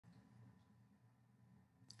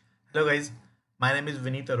Hello guys, my name is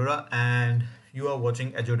Vineet Arora and you are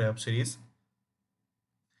watching Azure Devops series.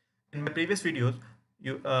 In my previous videos,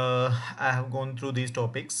 I have gone through these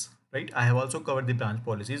topics, right? I have also covered the branch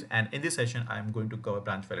policies, and in this session I am going to cover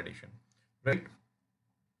branch validation, right?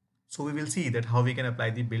 So we will see that how we can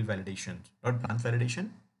apply the build validation, not branch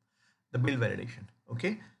validation, the build validation.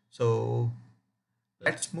 Okay, so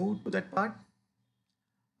let's move to that part.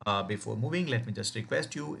 Before moving, let me just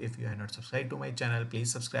request you, if you have not subscribed to my channel,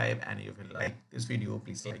 please subscribe, and if you like this video,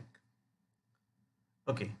 please like.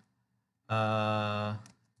 Okay. Uh,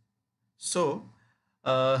 So,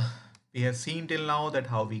 uh, we have seen till now that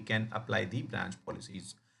how we can apply the branch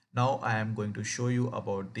policies. Now I am going to show you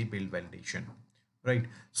about the build validation, right?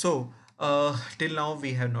 So, till now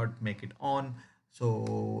we have not make it on.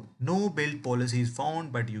 So no build policy is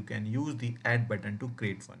found, but you can use the add button to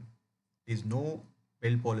create one. There is no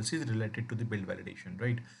build policies related to the build validation,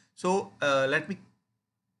 right? So let me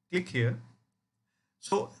click here.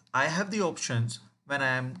 So I have the options when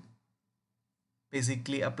I am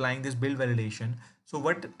basically applying this build validation. So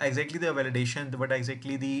what exactly the validation, what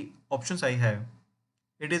exactly the options I have,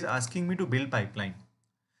 it is asking me to build pipeline.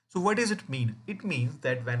 So what does it mean? It means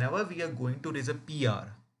that whenever we are going to raise a PR,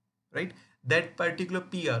 right, that particular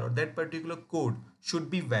PR or that particular code should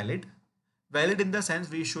be valid. Valid in the sense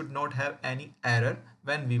we should not have any error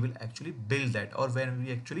when we will actually build that or when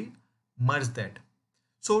we actually merge that.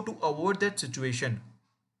 So to avoid that situation,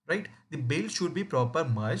 right, the build should be proper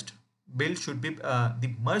merged. Build should be the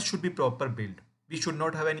merge should be proper build. We should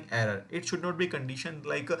not have any error. It should not be conditioned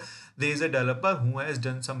like there is a developer who has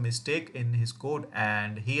done some mistake in his code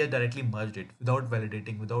and he has directly merged it without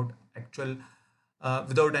validating, without actual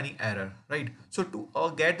without any error, right? So to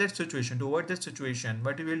get that situation, to avoid that situation,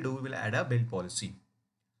 what we will do, we will add a build policy,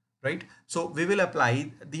 right? So we will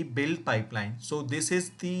apply the build pipeline. So this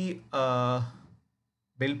is the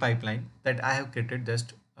build pipeline that I have created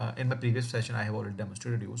just in my previous session. I have already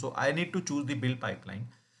demonstrated you. So I need to choose the build pipeline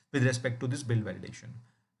with respect to this build validation,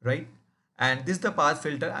 right? And this is the path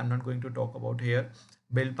filter. I'm not going to talk about here.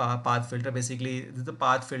 Build path filter. Basically, this is the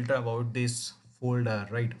path filter about this folder,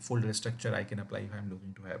 right? Folder structure I can apply if I'm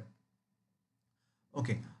looking to have.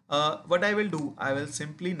 Okay. What I will do, I will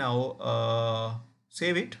simply now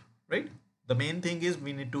save it, right? The main thing is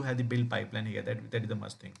we need to have the build pipeline here. That is the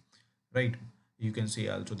must thing, right? You can see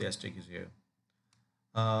also the asterisk is here.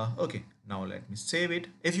 Okay, now let me save it.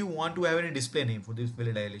 If you want to have any display name for this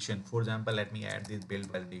validation, for example, let me add this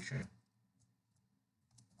build validation.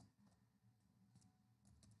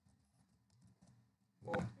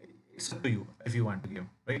 Well, it's up to you if you want to give,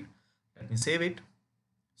 right? Let me save it.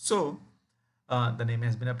 So the name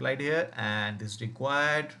has been applied here and this is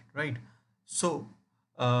required, right? So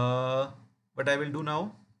what I will do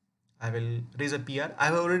now, I will raise a PR. I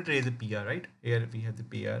have already raised a PR, right? Here we have the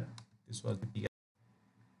PR. This was the PR.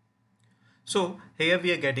 So here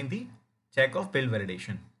we are getting the check of build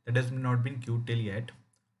validation that has not been queued till yet.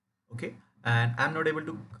 Okay, and I'm not able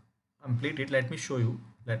to complete it. Let me show you.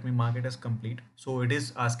 Let me mark it as complete. So it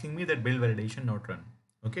is asking me that build validation not run.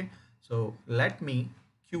 Okay, so let me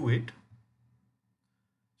queue it.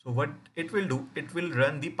 So what it will do, it will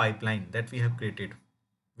run the pipeline that we have created,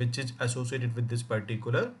 which is associated with this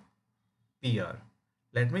particular PR.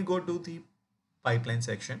 Let me go to the pipeline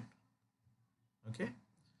section. Okay,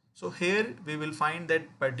 so here we will find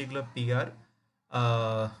that particular PR,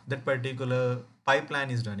 that particular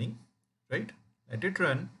pipeline is running, right? Let it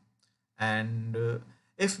run, and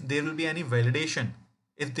if there will be any validation,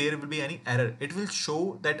 if there will be any error, it will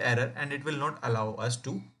show that error and it will not allow us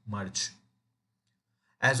to merge.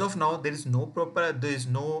 As of now, there is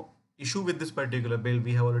no issue with this particular build.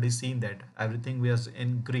 We have already seen that everything was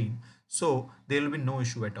in green, so there will be no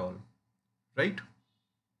issue at all, right?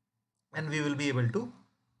 And we will be able to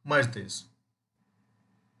merge this.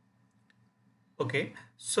 Okay,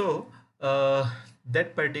 so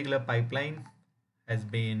that particular pipeline has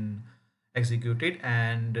been executed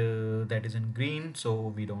and that is in green,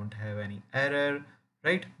 so we don't have any error,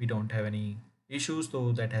 right? We don't have any issues,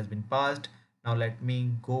 so that has been passed. Now let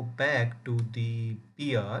me go back to the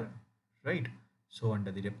PR, right? So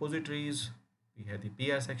under the repositories, we have the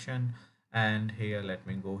PR section, and here let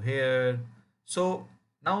me go here. So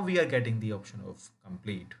now we are getting the option of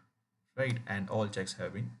complete, right? And all checks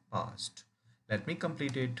have been passed. Let me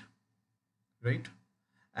complete it, right?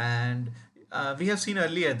 And we have seen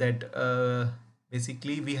earlier that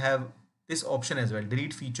basically we have this option as well,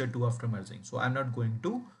 delete feature 2 after merging. So I'm not going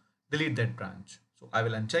to delete that branch. So I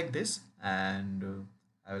will uncheck this and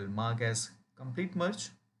I will mark as complete merge.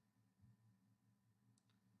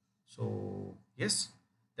 So yes,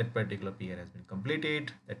 that particular PR has been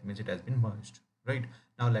completed. That means it has been merged. right?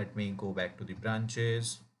 Now let me go back to the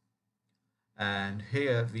branches, and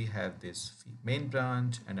here we have this main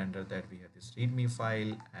branch, and under that we have this readme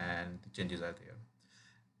file, and the changes are there.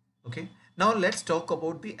 Okay, now let's talk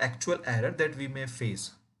about the actual error that we may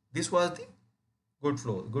face. This was the good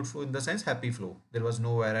flow in the sense happy flow. There was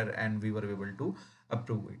no error and we were able to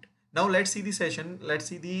approve it. Now let's see the session. Let's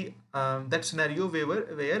see the that scenario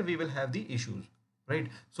where we will have the issues, right?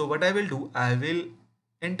 So what I will do, I will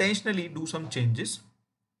intentionally do some changes,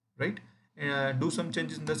 right? Do some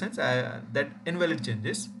changes in the sense that invalid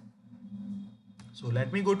changes. So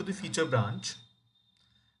let me go to the feature branch,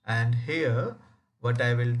 and here what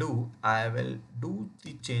I will do, I will do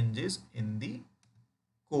the changes in the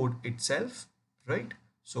code itself, right?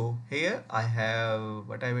 So here I have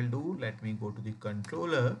what I will do, let me go to the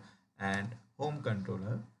controller and home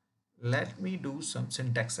controller. Let me do some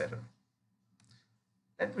syntax error.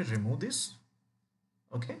 Let me remove this.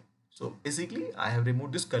 Okay, so basically I have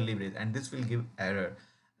removed this curly brace and this will give error.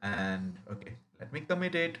 And okay, let me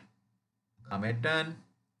commit done.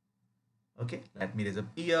 Okay, let me raise a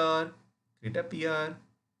PR, create a PR.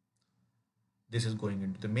 This is going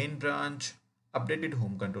into the main branch, updated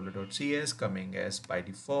home controller.cs coming as by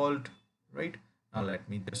default, right? Now let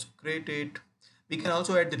me just create it. We can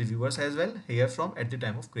also add the reviewers as well here from at the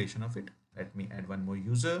time of creation of it. Let me add one more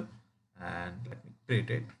user and let me create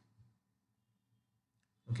it.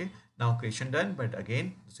 Okay, now creation done, but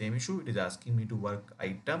again the same issue. It is asking me to work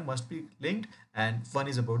item must be linked, and one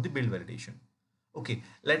is about the build validation. Okay,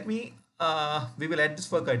 let me we will add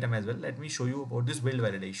this work item as well. Let me show you about this build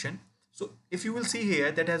validation. So if you will see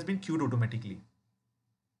here, that has been queued automatically,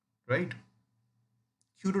 right?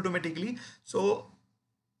 Queued automatically. So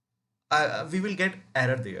we will get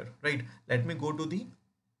error there, right? Let me go to the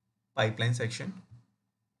pipeline section,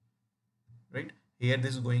 right? Here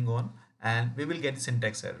this is going on and we will get the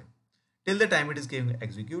syntax error. Till the time it is getting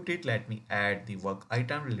executed, let me add the work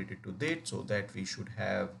item related to that, so that we should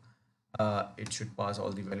have it should pass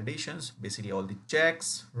all the validations, basically all the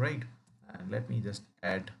checks, right? And let me just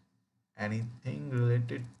add anything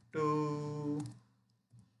related to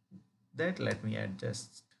that. Let me add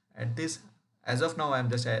just add this. As of now I'm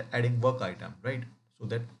just adding work item, right? So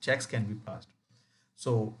that checks can be passed.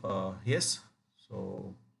 So yes,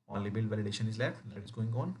 so only build validation is left. Let's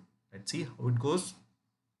going on. Let's see how it goes.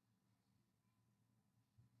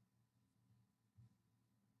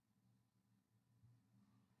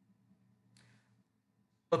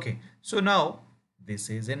 Okay, so now this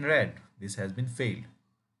is in red. This has been failed.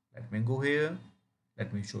 Let me go here.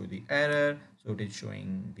 Let me show you the error. So it is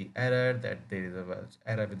showing the error that there is a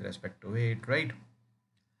error with respect to it, right?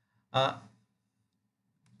 Uh,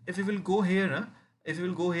 if we will go here, if we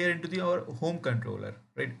will go here into the our home controller,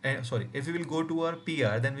 right? Sorry, if we will go to our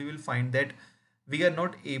PR, then we will find that we are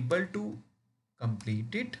not able to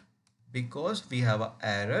complete it because we have a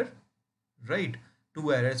error, right?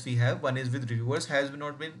 Two errors we have. One is with reviewers has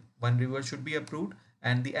not been, one reviewer should be approved,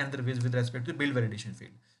 and the another is with respect to build validation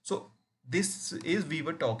failed. So this is we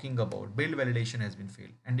were talking about build validation has been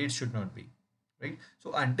failed and it should not be, right?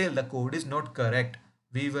 So until the code is not correct,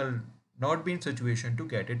 we will not be in situation to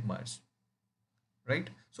get it merged, right?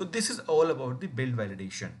 So this is all about the build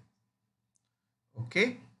validation.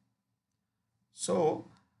 Okay, so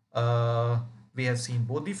we have seen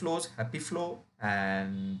both the flows, happy flow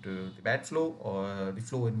and the bad flow, or the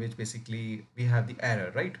flow in which basically we have the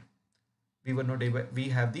error, right? We were not able, we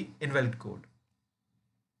have the invalid code.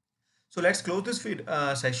 So let's close this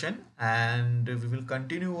session and we will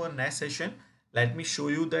continue our next session. Let me show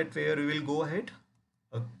you that where we will go ahead.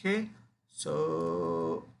 Okay,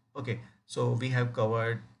 so so we have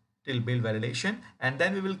covered till build validation, and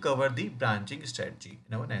then we will cover the branching strategy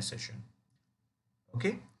in our next session.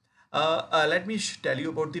 Okay, let me tell you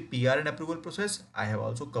about the PR and approval process. I have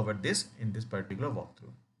also covered this in this particular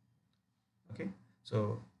walkthrough. Okay,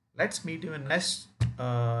 so let's meet you in next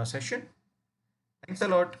session. Thanks a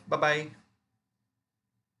lot. Bye bye.